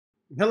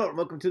Hello, and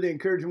welcome to the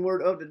encouraging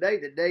word of the day.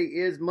 Today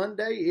is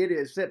Monday. It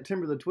is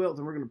September the 12th,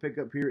 and we're going to pick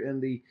up here in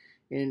the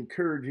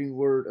encouraging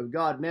word of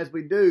God. And as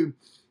we do,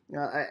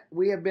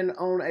 we have been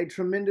on a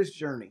tremendous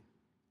journey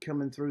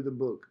coming through the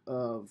book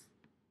of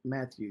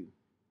Matthew.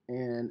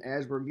 And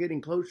as we're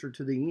getting closer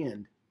to the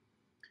end,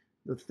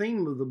 the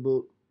theme of the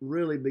book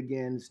really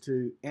begins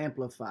to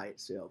amplify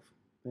itself,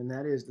 and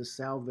that is the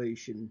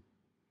salvation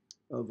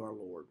of our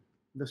Lord.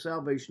 The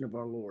salvation of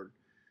our Lord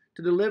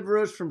to deliver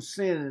us from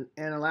sin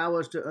and allow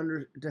us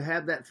to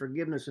have that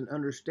forgiveness and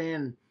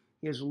understand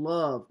His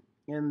love,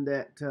 and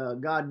that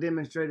God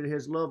demonstrated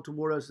His love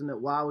toward us, and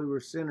that while we were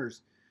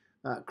sinners,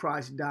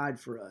 Christ died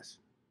for us.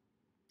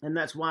 And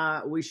that's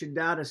why we should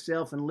die to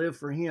self and live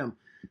for Him.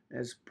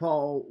 As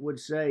Paul would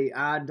say,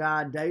 I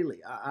die daily.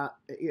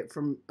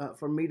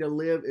 For me to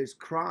live is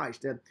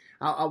Christ.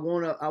 I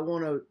want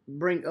to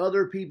bring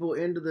other people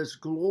into this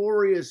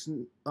glorious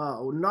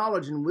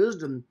knowledge and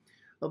wisdom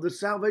of the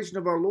salvation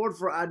of our Lord.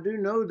 For I do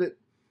know that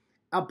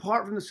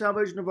apart from the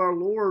salvation of our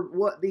Lord,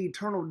 what the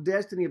eternal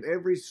destiny of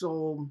every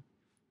soul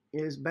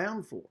is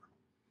bound for.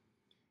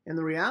 And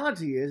the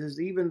reality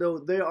is even though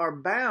they are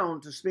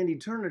bound to spend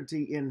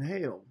eternity in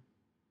hell,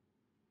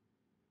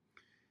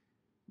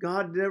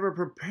 God never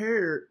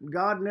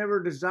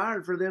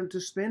desired for them to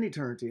spend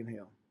eternity in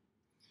hell.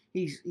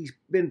 He's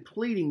been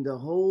pleading the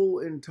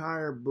whole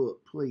entire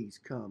book, please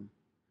come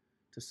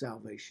to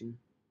salvation.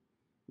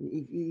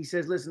 He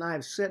says, listen, I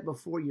have set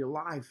before you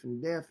life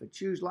and death, and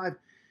choose life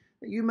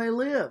that you may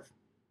live.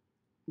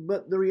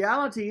 But the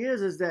reality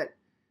is that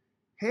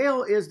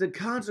hell is the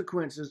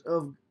consequences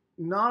of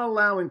not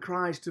allowing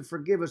Christ to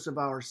forgive us of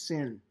our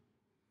sin.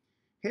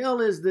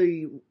 Hell is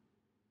the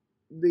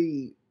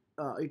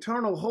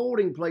eternal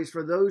holding place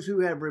for those who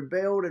have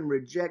rebelled and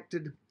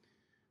rejected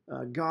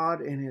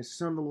God and His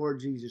Son, the Lord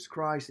Jesus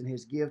Christ, and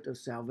His gift of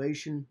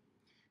salvation.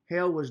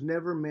 Hell was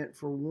never meant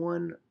for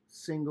one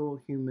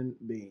single human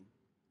being.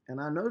 And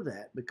I know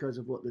that because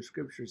of what the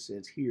scripture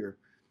says here,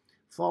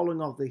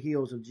 falling off the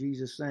heels of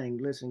Jesus saying,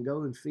 listen,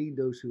 go and feed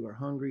those who are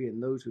hungry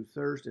and those who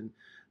thirst and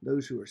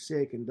those who are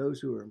sick and those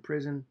who are in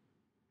prison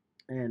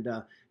and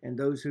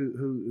those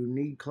who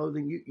need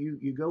clothing.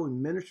 You go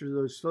and minister to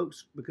those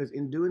folks, because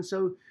in doing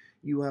so,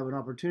 you have an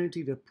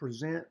opportunity to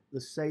present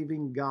the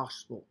saving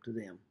gospel to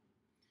them.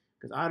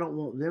 Because I don't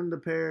want them to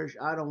perish.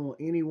 I don't want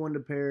anyone to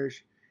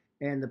perish.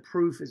 And the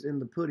proof is in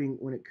the pudding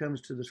when it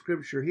comes to the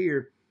scripture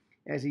here,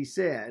 as he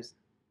says,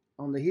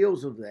 on the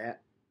heels of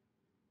that.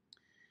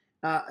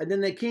 And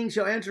then the king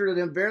shall answer to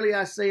them, verily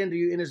I say unto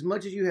you,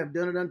 inasmuch as you have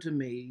done it unto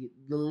me,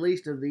 the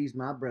least of these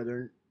my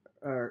brethren,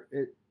 or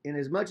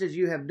inasmuch as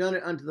you have done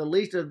it unto the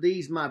least of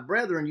these my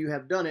brethren, you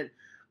have done it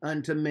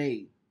unto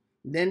me.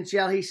 Then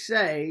shall he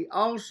say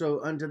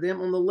also unto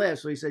them on the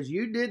left. So he says,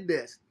 you did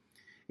this,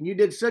 and you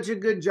did such a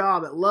good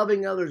job at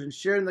loving others and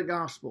sharing the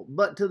gospel.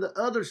 But to the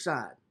other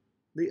side,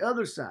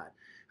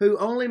 who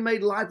only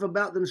made life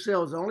about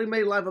themselves, only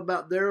made life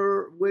about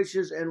their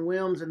wishes and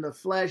whims and the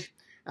flesh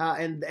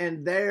and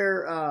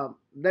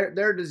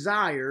their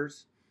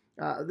desires,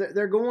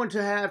 they're going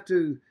to have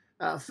to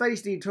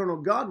face the eternal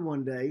God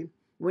one day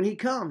when He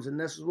comes. And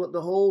this is what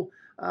the whole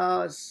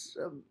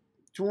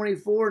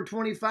 24 and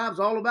 25 is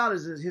all about,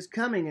 is His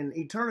coming and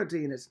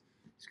eternity, and it's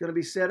going to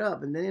be set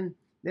up. And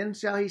then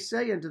shall He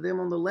say unto them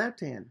on the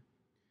left hand,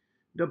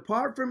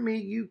 depart from me,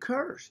 you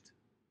cursed.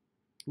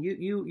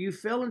 You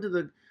fell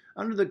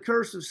under the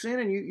curse of sin,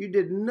 and you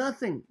did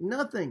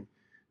nothing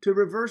to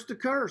reverse the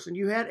curse. And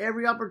you had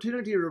every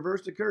opportunity to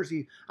reverse the curse.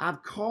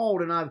 I've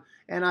called and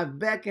I've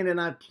beckoned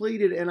and I've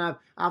pleaded and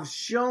I've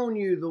shown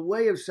you the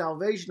way of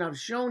salvation. I've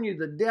shown you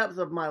the depth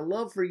of my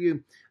love for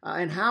you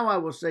and how I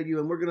will save you.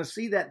 And we're going to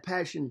see that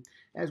passion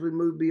as we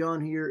move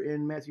beyond here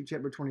in Matthew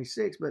chapter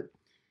 26. But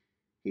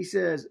he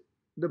says,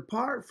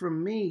 depart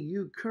from me,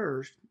 you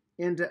cursed,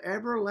 into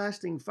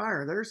everlasting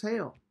fire. There's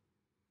hell.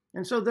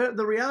 And so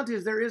the reality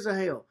is there is a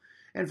hell.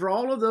 And for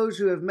all of those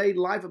who have made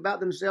life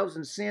about themselves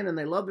and sin, and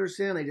they love their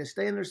sin, they just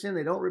stay in their sin,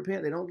 they don't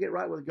repent, they don't get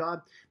right with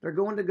God, they're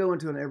going to go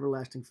into an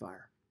everlasting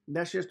fire.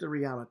 That's just a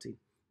reality.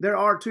 There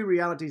are two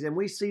realities, and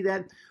we see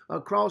that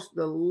across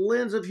the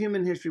lens of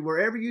human history.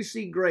 Wherever you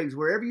see graves,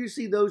 wherever you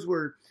see those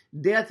where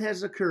death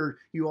has occurred,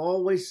 you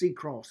always see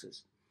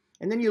crosses.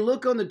 And then you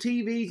look on the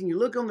TVs and you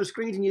look on the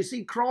screens and you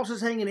see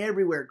crosses hanging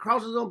everywhere,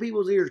 crosses on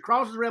people's ears,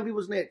 crosses around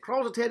people's neck,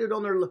 crosses headed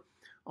on their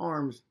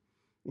arms,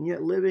 and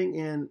yet living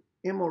in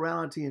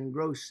immorality and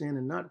gross sin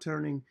and not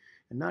turning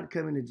and not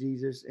coming to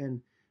Jesus.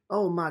 And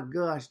oh my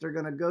gosh, they're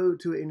going to go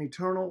to an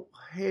eternal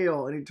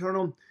hell, an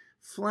eternal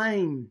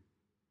flame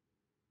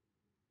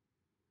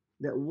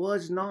that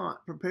was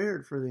not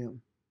prepared for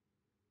them.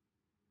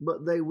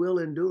 But they will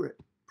endure it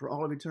for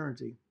all of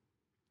eternity.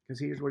 Because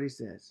here's what he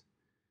says.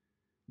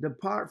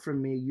 Depart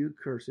from me, you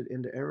cursed,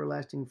 into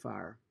everlasting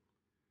fire,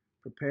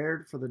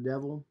 prepared for the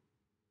devil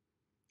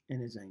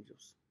and his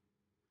angels.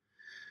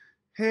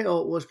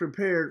 Hell was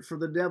prepared for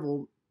the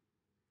devil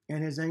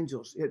and his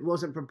angels. It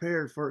wasn't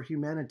prepared for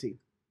humanity.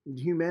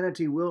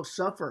 Humanity will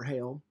suffer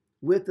hell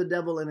with the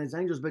devil and his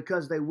angels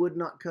because they would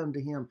not come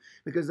to him,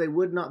 because they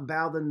would not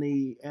bow the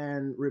knee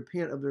and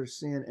repent of their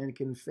sin and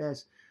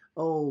confess,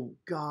 oh,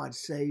 God,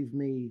 save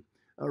me,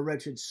 a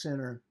wretched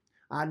sinner.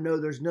 I know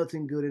there's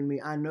nothing good in me.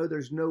 I know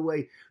there's no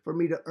way for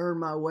me to earn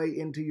my way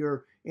into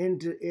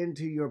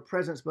your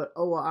presence, but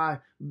oh, I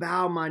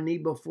bow my knee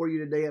before you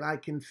today and I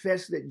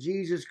confess that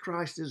Jesus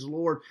Christ is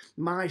Lord,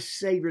 my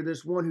Savior,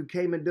 this one who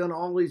came and done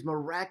all these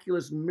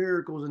miraculous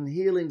miracles and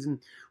healings and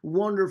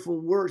wonderful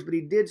works, but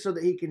he did so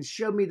that he can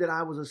show me that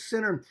I was a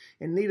sinner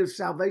in need of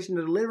salvation,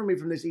 to deliver me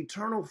from this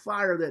eternal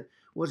fire that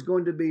was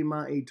going to be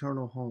my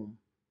eternal home.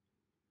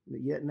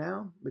 But yet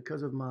now,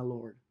 because of my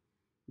Lord,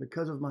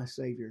 because of my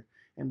Savior,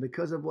 and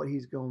because of what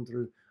he's gone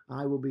through,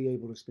 I will be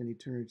able to spend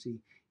eternity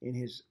in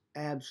his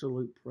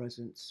absolute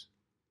presence,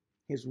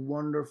 his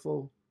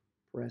wonderful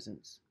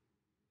presence.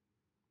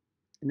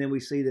 And then we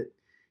see that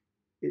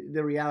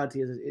the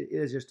reality is it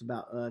is just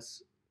about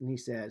us. And he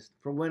says,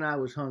 for when I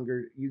was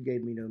hungered, you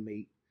gave me no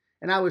meat.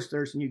 And I was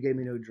thirsty, and you gave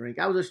me no drink.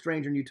 I was a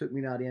stranger, and you took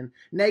me not in.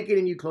 Naked,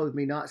 and you clothed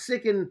me not.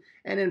 Sick and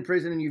in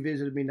prison, and you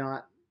visited me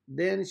not.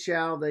 Then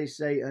shall they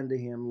say unto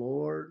him,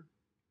 Lord,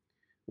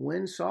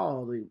 when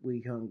saw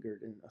we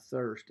hungered and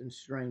athirst and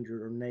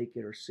stranger or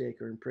naked or sick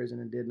or in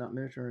prison and did not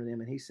minister unto them?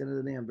 And he said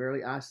unto them,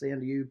 verily I say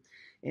unto you,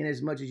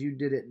 inasmuch as you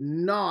did it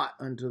not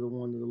unto the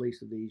one of the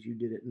least of these, you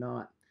did it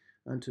not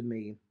unto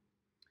me.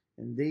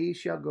 And these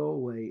shall go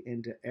away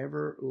into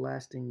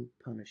everlasting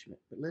punishment.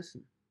 But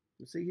listen,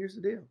 see, here's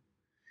the deal.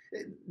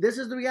 This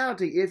is the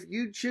reality. If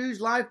you choose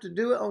life to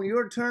do it on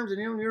your terms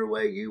and in your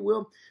way, you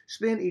will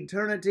spend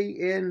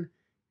eternity in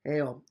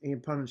hell, in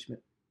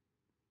punishment.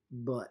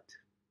 But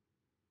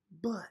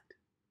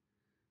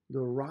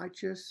the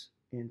righteous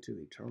into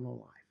eternal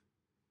life.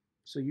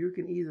 So you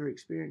can either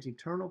experience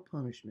eternal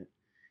punishment,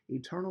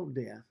 eternal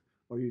death,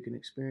 or you can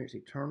experience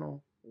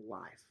eternal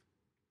life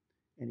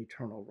and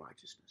eternal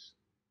righteousness.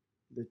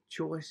 The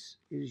choice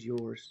is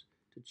yours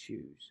to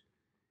choose.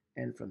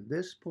 And from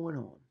this point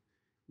on,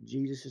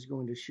 Jesus is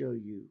going to show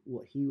you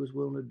what he was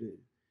willing to do,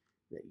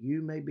 that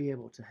you may be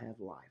able to have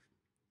life.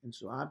 And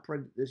so I pray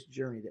that this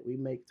journey that we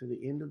make through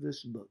the end of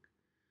this book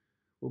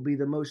will be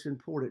the most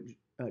important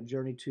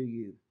journey to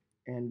you,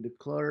 and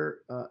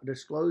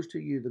disclose to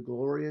you the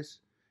glorious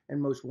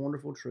and most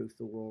wonderful truth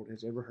the world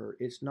has ever heard.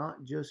 It's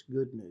not just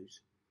good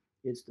news.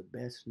 It's the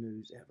best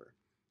news ever.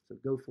 So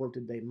go forth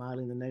today,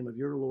 mightily in the name of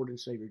your Lord and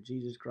Savior,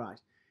 Jesus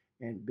Christ,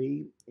 and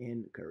be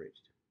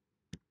encouraged.